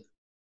forgetting?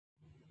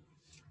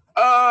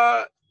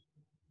 Shout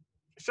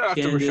out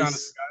Candace. to Rashana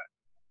Scott.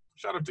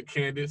 Shout out to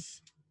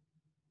Candace.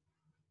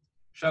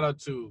 Shout out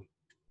to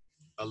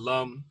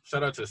Alum.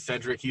 Shout out to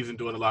Cedric. He's been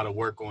doing a lot of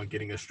work on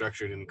getting us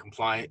structured and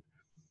compliant.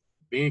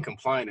 Being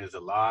compliant is a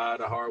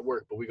lot of hard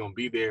work, but we're gonna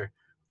be there.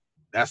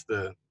 That's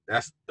the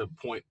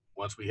point.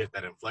 Once we hit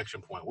that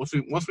inflection point,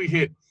 once we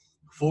hit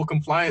full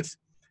compliance,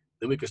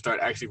 then we can start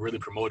actually really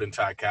promoting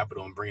Tide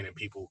Capital and bringing in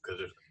people, because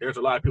there's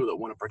a lot of people that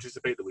want to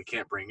participate that we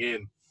can't bring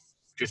in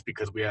just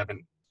because we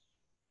haven't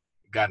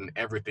gotten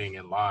everything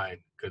in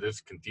line, because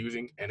it's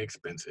confusing and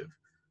expensive.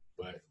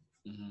 But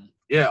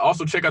yeah,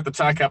 also check out the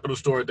Tide Capital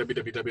store at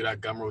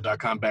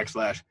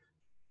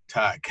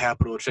www.gumroad.com/Tide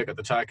Capital. Check out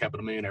the Tide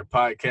Capital Millionaire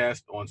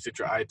Podcast on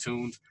Stitcher,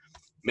 iTunes.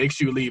 Make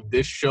sure you leave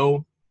this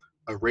show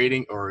a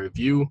rating or a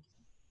review,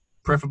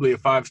 preferably a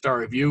 5-star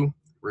review.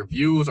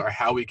 Reviews are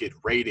how we get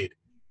rated.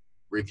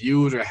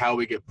 Reviews are how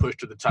we get pushed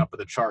to the top of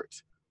the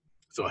charts.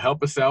 So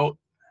help us out,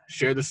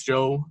 share the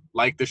show,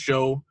 like the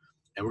show,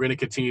 and we're going to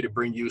continue to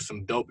bring you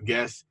some dope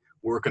guests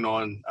working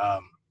on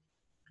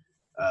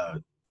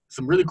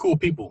some really cool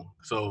people.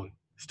 So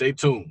stay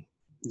tuned.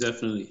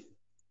 Definitely.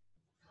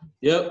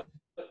 Yep.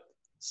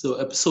 So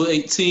episode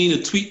 18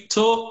 of Tweet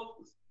Talk.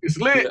 It's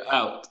lit. We're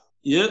out.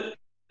 Yep.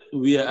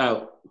 We are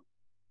out.